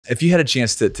If you had a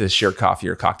chance to share coffee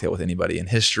or cocktail with anybody in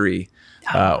history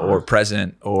or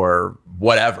present or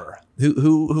whatever,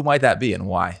 who might that be and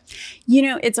why? You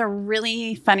know, it's a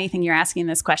really funny thing you're asking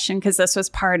this question, because this was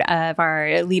part of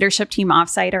our leadership team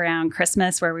offsite around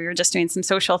Christmas, where we were just doing some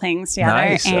social things together.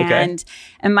 Nice.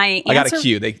 And my answer, I got a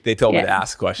cue. They told me to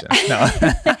ask questions. No.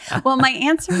 Well, my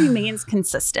answer remains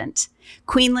consistent.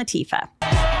 Queen Latifah.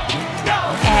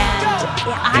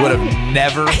 I would have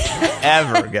never,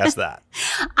 ever guessed that.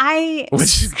 I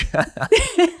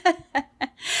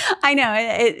know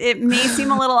it may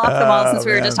seem a little off the wall since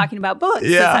we were just talking about books,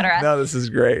 etc. No, this is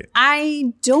great.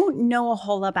 I don't know a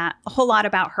whole lot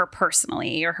about her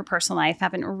personally or her personal life. I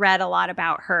haven't read a lot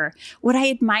about her. What I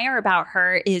admire about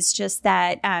her is just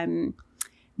that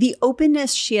the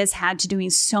openness she has had to doing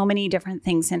so many different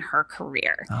things in her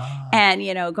career. And,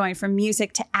 you know, going from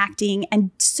music to acting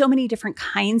and so many different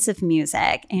kinds of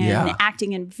music and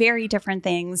acting in very different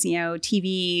things, you know,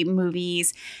 TV,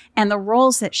 movies, and the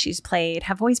roles that she's played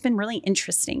have always been really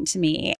interesting to me.